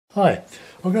Hi,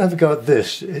 I'm going to have a go at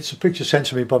this. It's a picture sent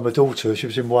to me by my daughter. She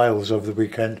was in Wales over the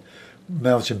weekend,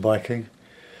 mountain biking.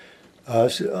 I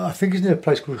think it's near a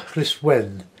place called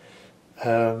Llyswen.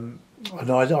 And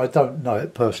I don't know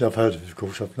it personally. I've heard of it, of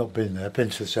course. I've not been there. I've been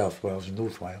to South Wales and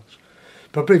North Wales.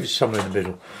 But I believe it's somewhere in the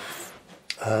middle.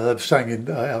 They're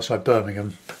staying outside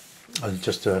Birmingham and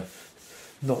just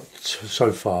not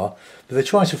so far. But they're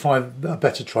trying to find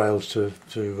better trails to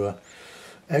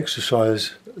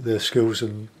exercise their skills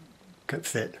and get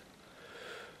fit.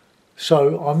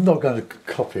 So I'm not going to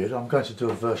copy it. I'm going to do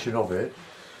a version of it,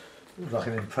 like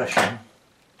an impression.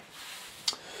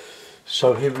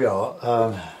 So here we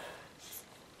are.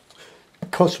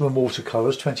 Cotton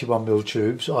watercolours, 21mm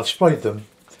tubes. I've sprayed them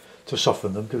to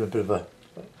soften them, give them a bit of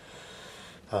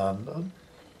a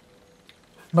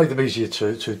make them easier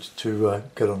to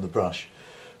get on the brush,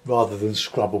 rather than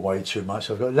scrub away too much.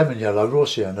 So I've got lemon yellow, raw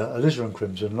sienna, alizarin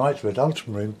crimson, light red,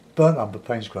 ultramarine, burnt umber,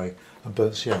 Payne's grey and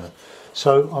burnt sienna.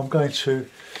 So I'm going to,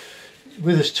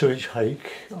 with this 2-inch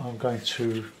hake, I'm going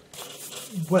to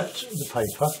wet the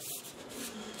paper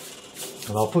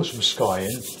and I'll put some sky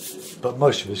in, but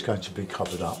most of it's going to be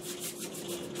covered up.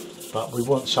 But we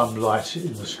want some light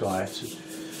in the sky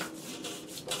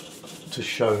to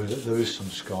show that there is some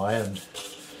sky and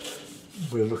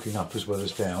we're looking up as well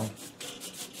as down.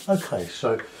 Okay,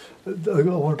 so I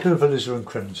want a bit of alizarin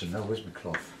crimson. Now, where's my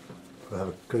cloth?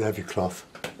 Got a heavy cloth.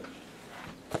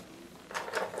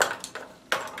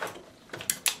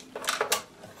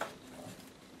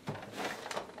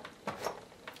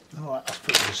 Alright, let's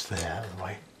put this there out of the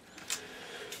way.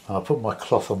 And I'll put my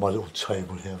cloth on my little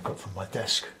table here I've got from my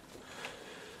desk.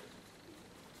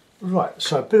 Right,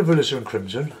 so a bit of alizarin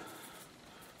crimson, a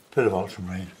bit of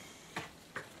ultramarine.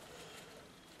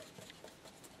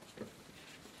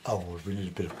 Oh, we need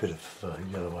a bit of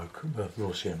yellow ochre,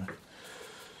 raw sienna.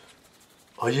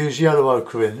 I use yellow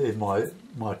ochre in my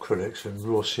acrylics and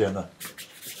raw sienna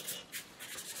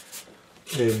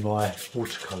in my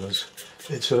watercolours.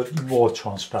 It's a more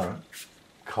transparent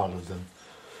colour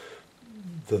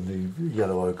than the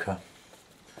yellow ochre.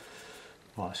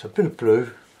 Right, so a bit of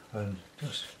blue and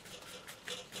just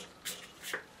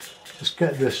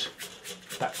get this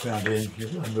background in,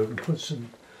 and we can put some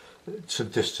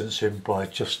distance in by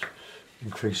just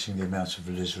increasing the amount of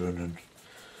alizarin and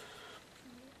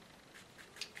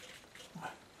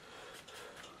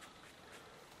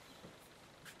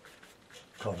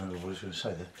can't remember what I was going to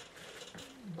say there.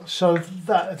 So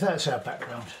that's our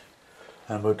background,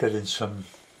 and we're getting some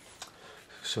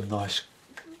nice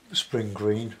spring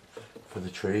green for the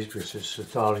trees because it's the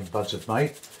darling buds of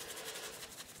May.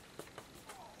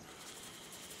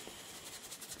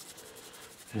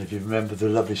 And if you remember the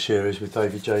lovely series with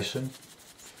David Jason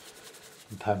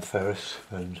and Pam Ferris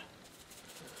and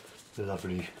the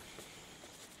lovely,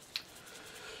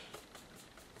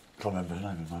 can't remember her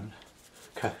name at the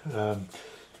moment,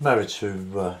 married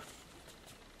to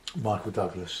Michael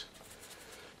Douglas.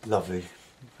 Lovely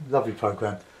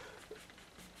programme.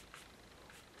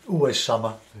 Always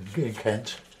summer in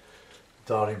Kent.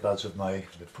 Darling buds of May.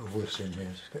 We put all this in here.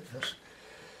 Let's get this.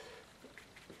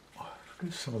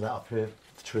 Get some of that up here.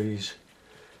 The trees,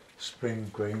 spring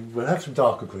green. We'll have some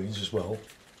darker greens as well.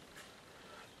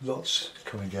 Lots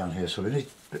coming down here, so we need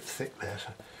a bit thick there.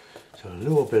 So a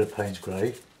little bit of Payne's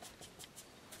grey.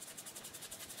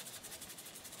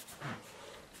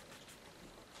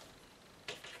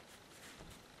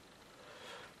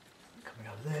 Coming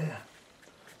over there.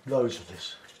 Loads of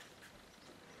this.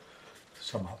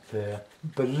 Some up there,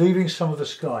 but leaving some of the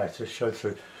sky to show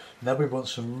through. Now we want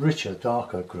some richer,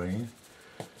 darker green.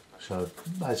 So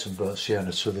add some burnt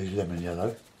sienna to the lemon yellow,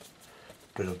 a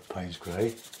bit of Payne's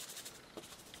grey.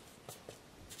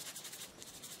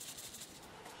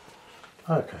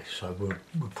 Okay, so we'll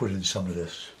put in some of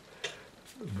this.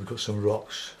 We've got some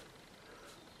rocks.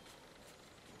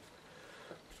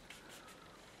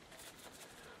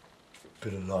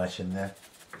 Bit of light in there.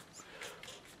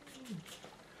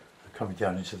 Coming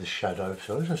down into the shadow,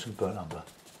 so there's some burnt umber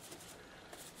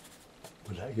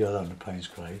with that yellow and the Payne's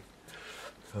grey.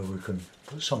 So we can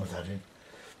put some of that in.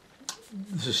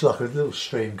 This is like a little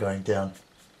stream going down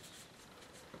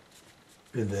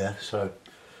in there, so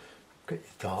get your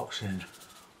darks in.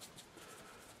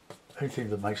 Anything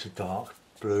that makes it dark,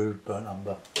 blue, burnt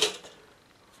umber.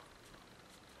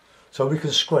 So we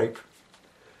can scrape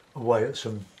away at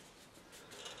some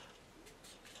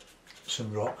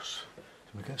rocks.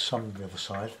 We get some on the other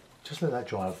side. Just let that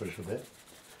dry up a little bit.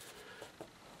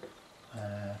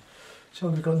 So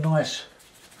we've got nice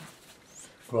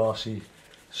grassy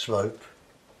slope.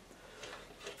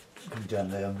 Come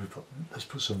down there and let's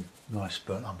put some nice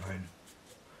burnt umber in.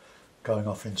 going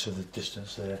off into the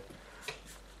distance there.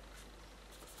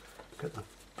 Get the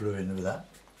blue in with that,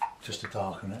 just to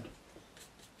darken it.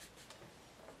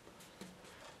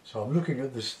 So I'm looking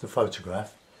at the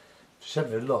photograph. She sent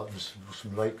me a lot, there's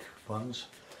some lake ones.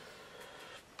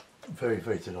 Very,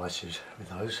 very delighted with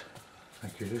those.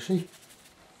 Thank you, Lucy.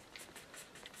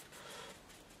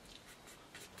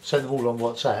 Send them all on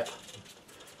WhatsApp,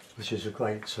 which is a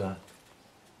great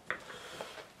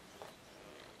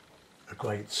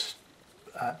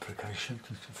application,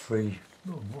 free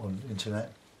on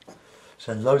internet.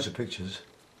 Send loads of pictures.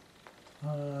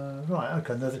 Right,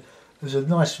 okay, now there's a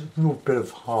nice little bit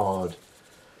of hard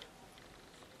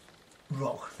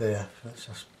rock there. That's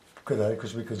just good at it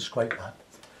because we can scrape that.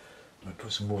 We'll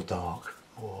put some more dark,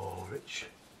 more rich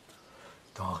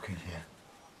dark in here.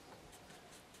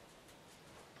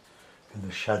 In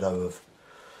the shadow of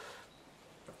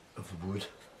the wood.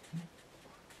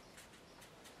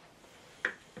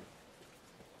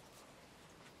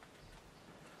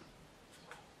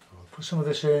 I'll put some of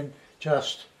this in,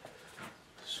 just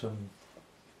some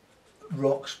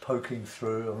rocks poking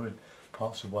through. I mean,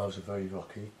 parts of Wales are very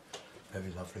rocky,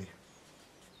 very lovely.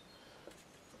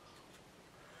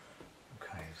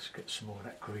 Okay, let's get some more of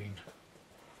that green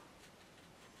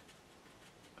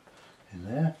in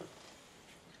there.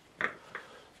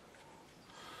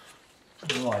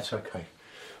 Right, okay.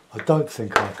 I don't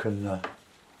think I can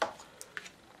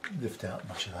lift out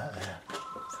much of that there.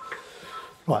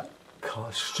 Right,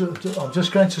 I'm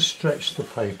just going to stretch the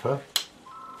paper.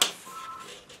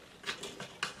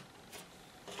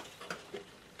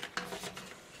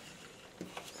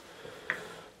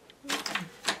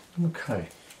 Okay,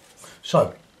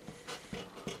 so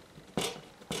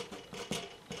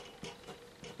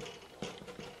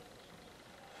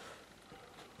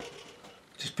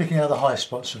just picking out the high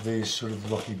spots of these sort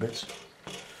of rocky bits,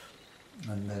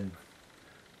 and then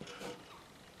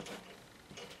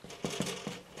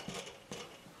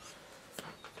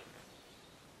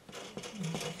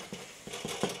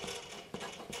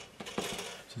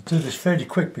do this fairly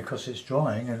quick because it's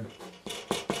drying, and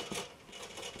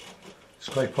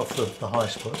scrape off the high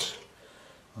spots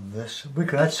on this. We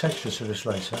can add texture to this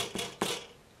later,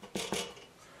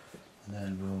 and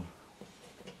then we'll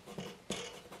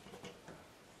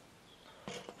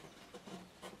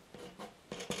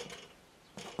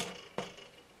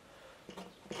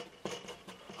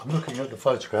I'm looking at the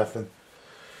photograph and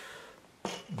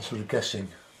sort of guessing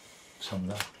some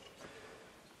of that.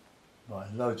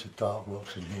 Right, loads of dark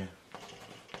rocks in here.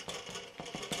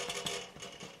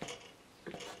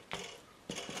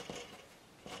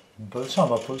 And by the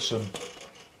time I put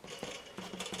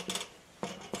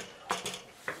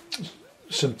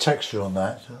some texture on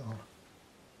that, it'll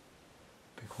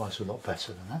be quite a lot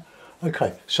better than that.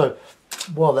 Okay, so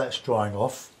while that's drying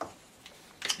off,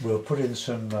 we'll put in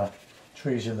some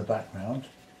trees in the background.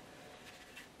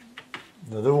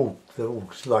 Now they're all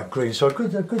light green, so a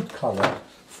good colour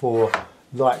for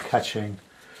light catching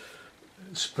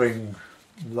spring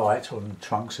light on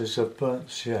trunks is a burnt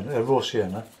sienna, a raw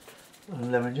sienna,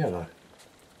 and lemon yellow.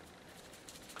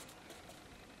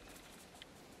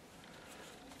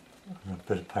 And a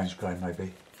bit of Payne's grey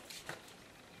maybe.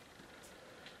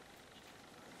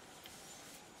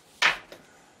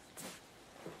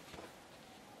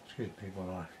 Excuse me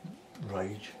while I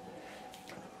rage.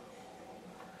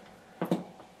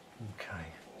 Okay.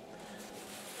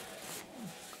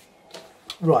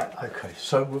 Right, okay,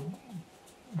 so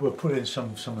we'll put in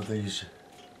some of these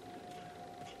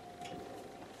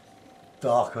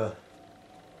darker,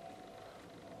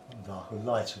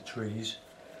 lighter trees,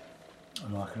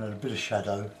 and I can add a bit of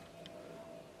shadow.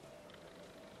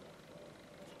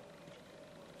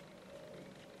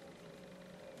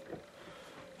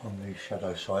 On the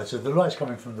shadow side, so the light's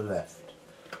coming from the left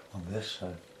on this,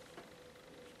 so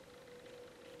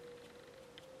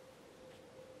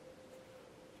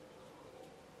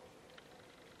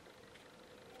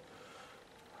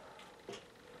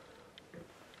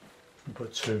don't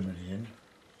put too many in.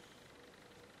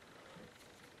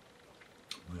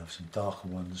 We'll have some darker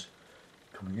ones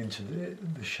coming into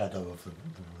the shadow of the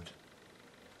wood.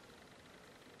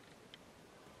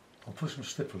 I'll put some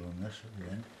stipple on this at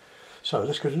the end. So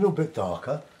let's get a little bit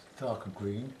darker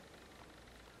green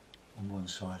on one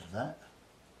side of that.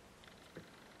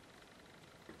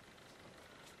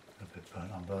 A bit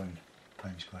burnt umber,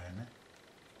 Payne's grey in there.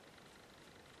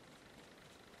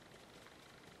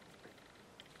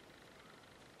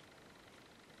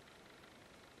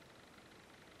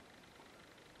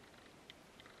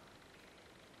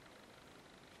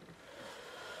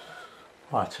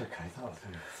 Right, okay, that'll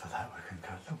do for that. We can go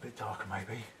a little bit darker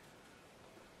maybe.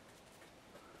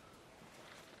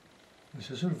 It's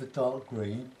a sort of a dark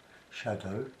green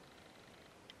shadow.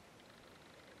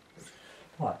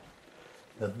 Right,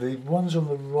 now the ones on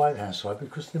the right hand side,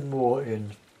 because they're more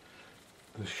in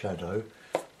the shadow,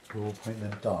 we'll paint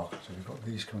them dark. So we've got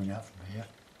these coming out from here.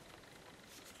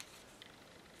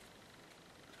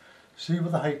 See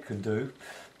what the hake can do.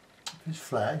 If it's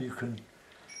flat, you can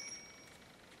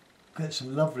get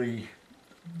some lovely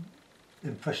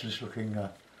impressionist looking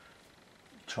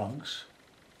trunks.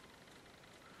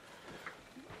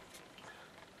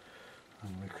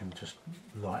 And we can just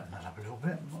lighten that up a little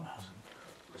bit.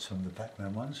 Some of the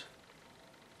background ones.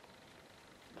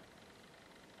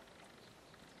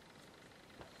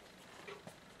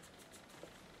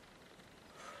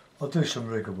 I'll do some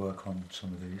rigger work on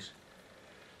some of these.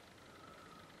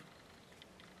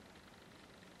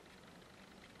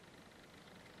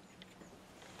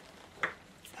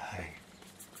 Hey.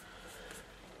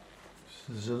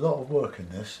 So there's a lot of work in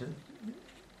this,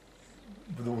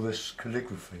 with all this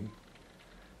calligraphy.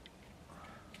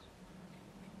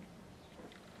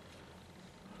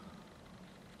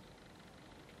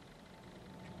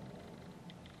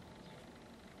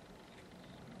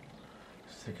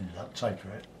 Thicken it up, taper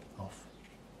it off.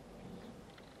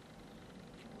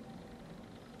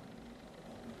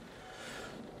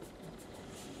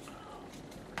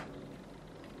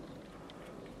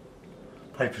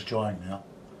 Paper's drying now.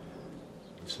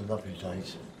 It's a lovely day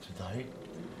today,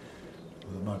 for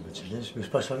the moment it is. We're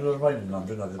supposed to have a lot of rain in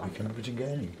London over the weekend, but we didn't get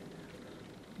any.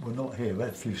 We're not here, we had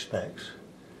a few specks,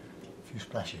 a few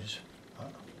splashes,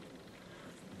 but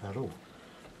about all.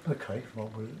 Okay,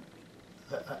 well, we'll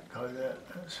let that go there.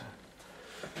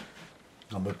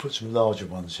 I'm going to put some larger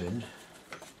ones in.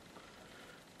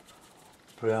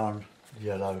 Brown,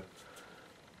 yellow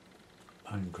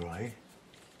and grey.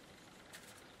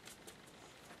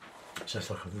 So that's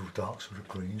like a little dark sort of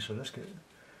green, so let's get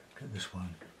this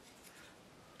one.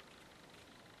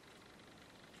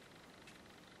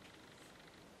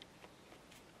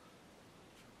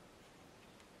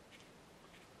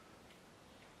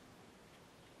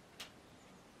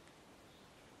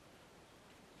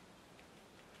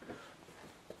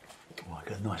 Oh, I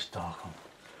get a nice dark on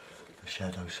the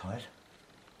shadow side.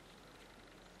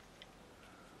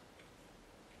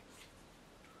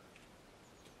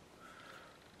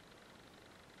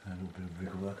 And a little bit of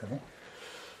wriggle work, I think.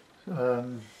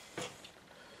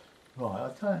 Right, I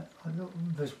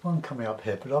don't, there's one coming up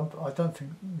here, but I don't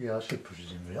think, yeah, I should put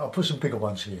it in there. I'll put some bigger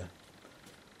ones here.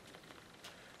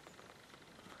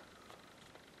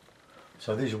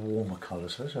 So these are warmer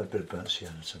colours, so there's a bit of burnt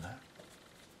sienna to that.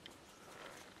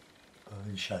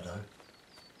 In shadow.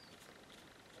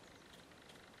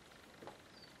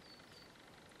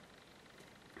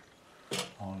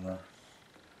 I'll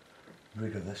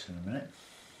rigger this in a minute.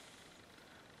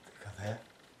 Go there.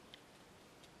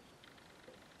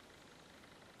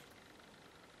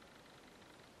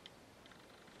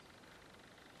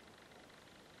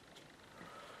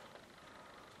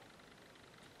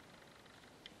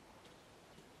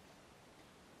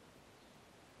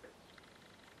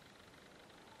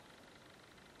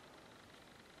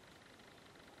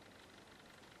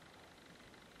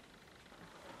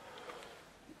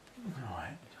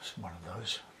 Right, just one of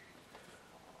those.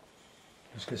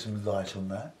 Let's get some light on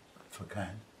that if I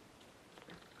can.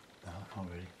 No, I can't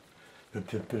really. A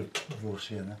bit of raw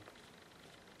sienna.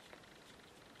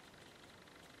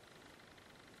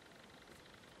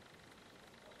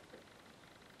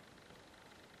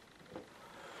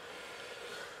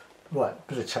 Right,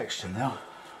 bit of texture now.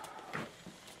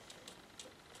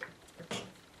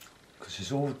 Because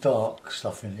it's all dark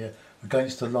stuff in here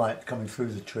against the light coming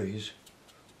through the trees.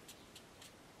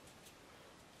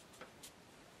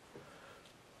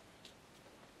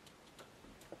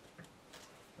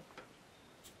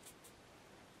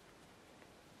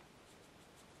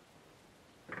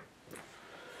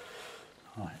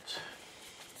 Right.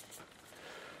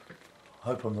 I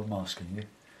hope I'm not masking you. The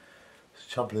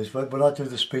trouble is, when I do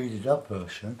the speeded up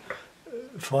version,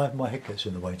 if my head gets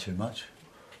in the way too much,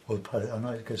 or the palette, I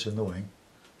know it gets annoying,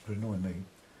 but annoying me.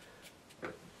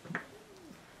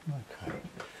 Okay.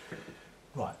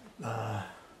 Right.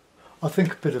 I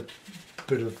think a bit of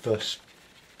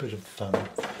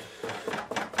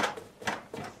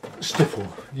stiffle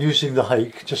using the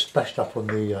hake just splashed up on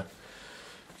the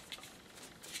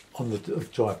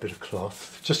dry bit of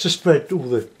cloth, just to spread all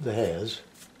the hairs,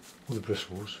 all the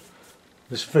bristles.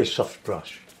 This is a very soft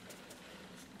brush,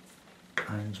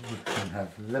 and we can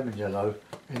have lemon yellow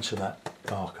into that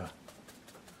darker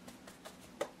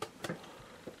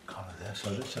colour there.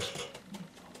 So let's just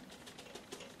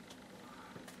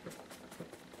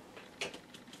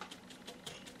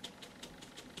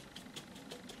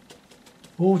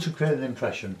all to create an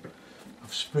impression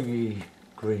of springy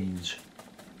greens.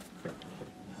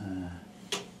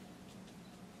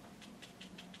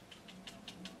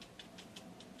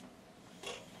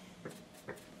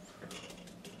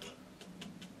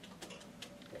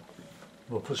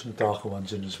 We'll put some darker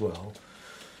ones in as well.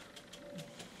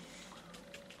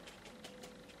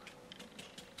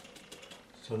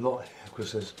 There's a lot here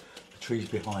because there's the trees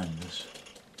behind us.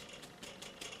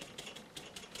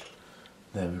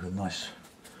 There we've got a nice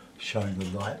showing the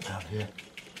light out here.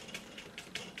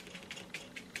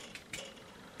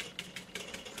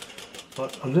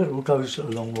 But a little goes a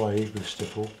long way with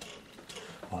stipple.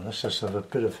 Right, let's just have a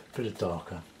bit of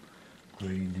darker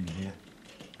green in here.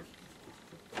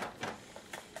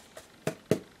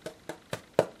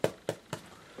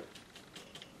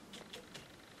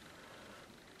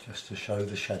 Just to show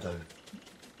the shadow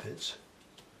bits,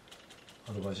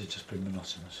 otherwise it'd just be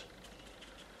monotonous.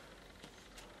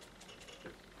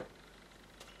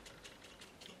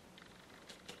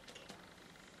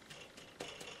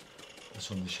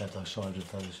 That's on the shadow side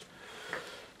of those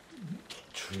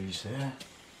trees there,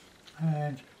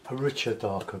 and a richer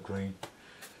darker green,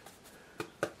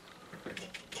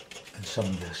 and some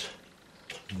of this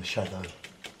in the shadow.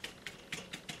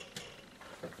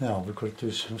 Now we've got to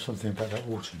do something about that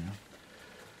water now.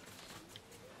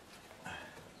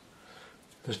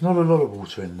 There's not a lot of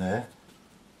water in there.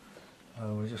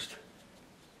 We're just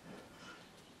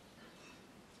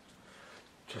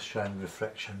showing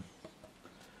reflection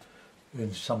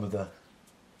in some of the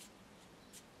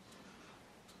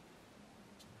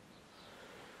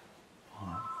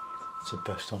that's the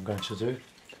best I'm going to do.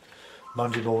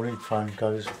 Monday morning, phone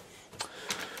goes.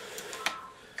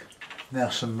 Now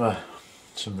some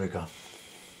rigor,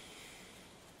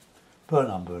 burnt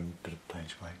umber and a bit of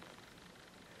paint spray.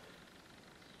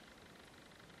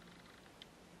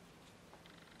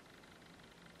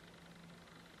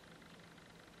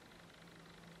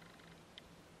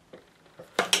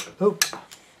 Oh.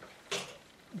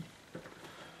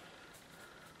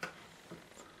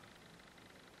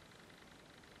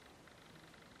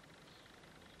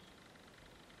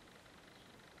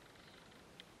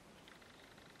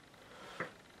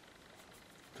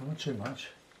 Don't want too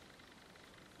much.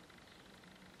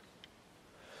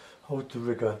 Hold the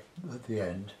rigor at the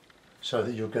end so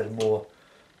that you'll get a more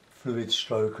fluid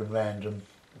stroke and random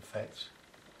effects.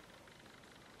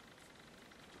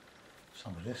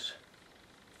 Some of this.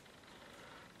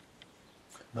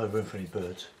 No room for any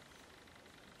birds.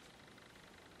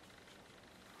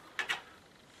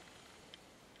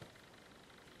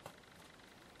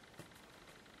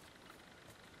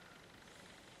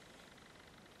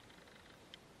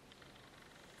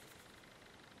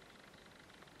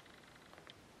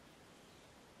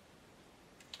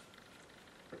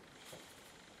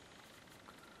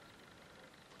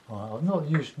 Right, I've not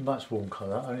used much warm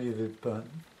colour, only the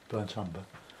burnt umber.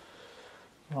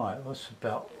 Right, that's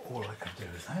about all I can do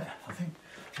with that, I think.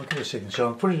 I'll give it a second. So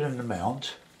I'll put it in the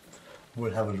mount.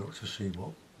 We'll have a look to see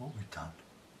what we've done.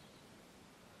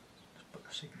 Let's put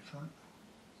the signature on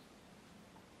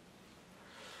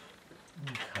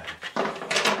it. Okay.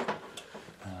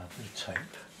 A bit of tape.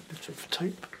 A bit of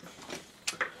tape.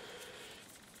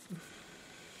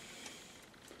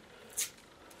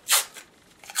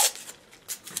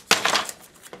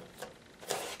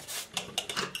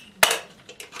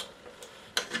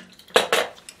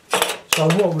 So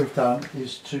what we've done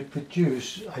is to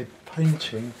produce a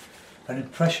painting, an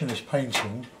impressionist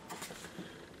painting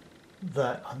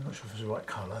that, I'm not sure if it's the right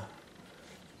colour,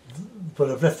 but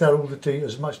I've left out all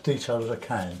as much detail as I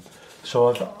can. So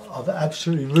I've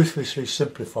absolutely ruthlessly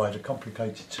simplified a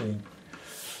complicated scene,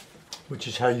 which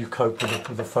is how you cope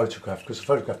with a photograph, because the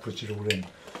photograph puts it all in.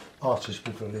 Artists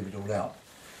prefer to leave it all out.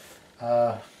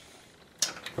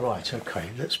 Right, okay,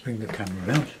 let's bring the camera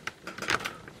around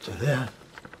to there.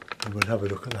 And we'll have a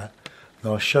look at that.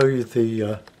 Now I'll show you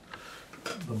the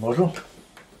model.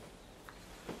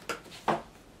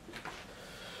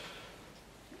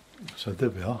 So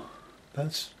there we are.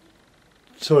 That's,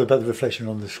 sorry about the reflection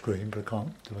on the screen, but I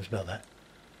can't do much about that.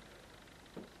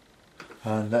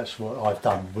 And that's what I've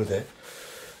done with it.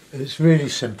 It's really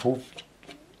simple,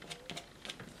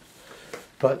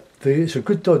 but it's a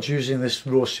good dodge using this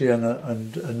raw sienna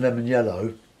and lemon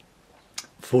yellow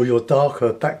for your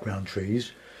darker background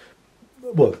trees.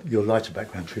 Well, your lighter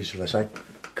background trees, shall I say,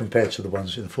 compared to the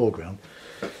ones in the foreground.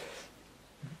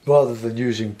 Rather than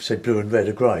using, say, blue and red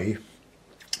or grey,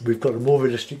 we've got a more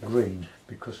realistic green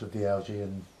because of the algae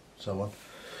and so on.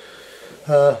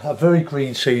 A very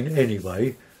green scene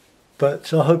anyway,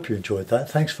 but I hope you enjoyed that.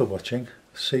 Thanks for watching.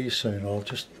 See you soon. I'll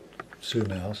just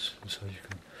zoom out so you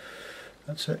can,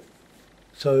 that's it.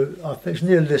 So I think it's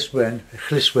near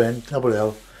Llyswen, double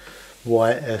L,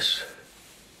 Y-S,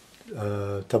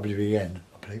 W-E-N,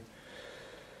 I believe.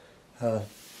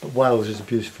 But Wales is a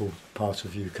beautiful part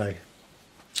of the UK.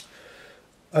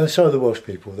 And so are the Welsh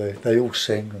people. They all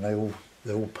sing and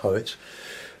they're all poets.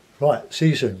 Right, see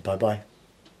you soon. Bye bye.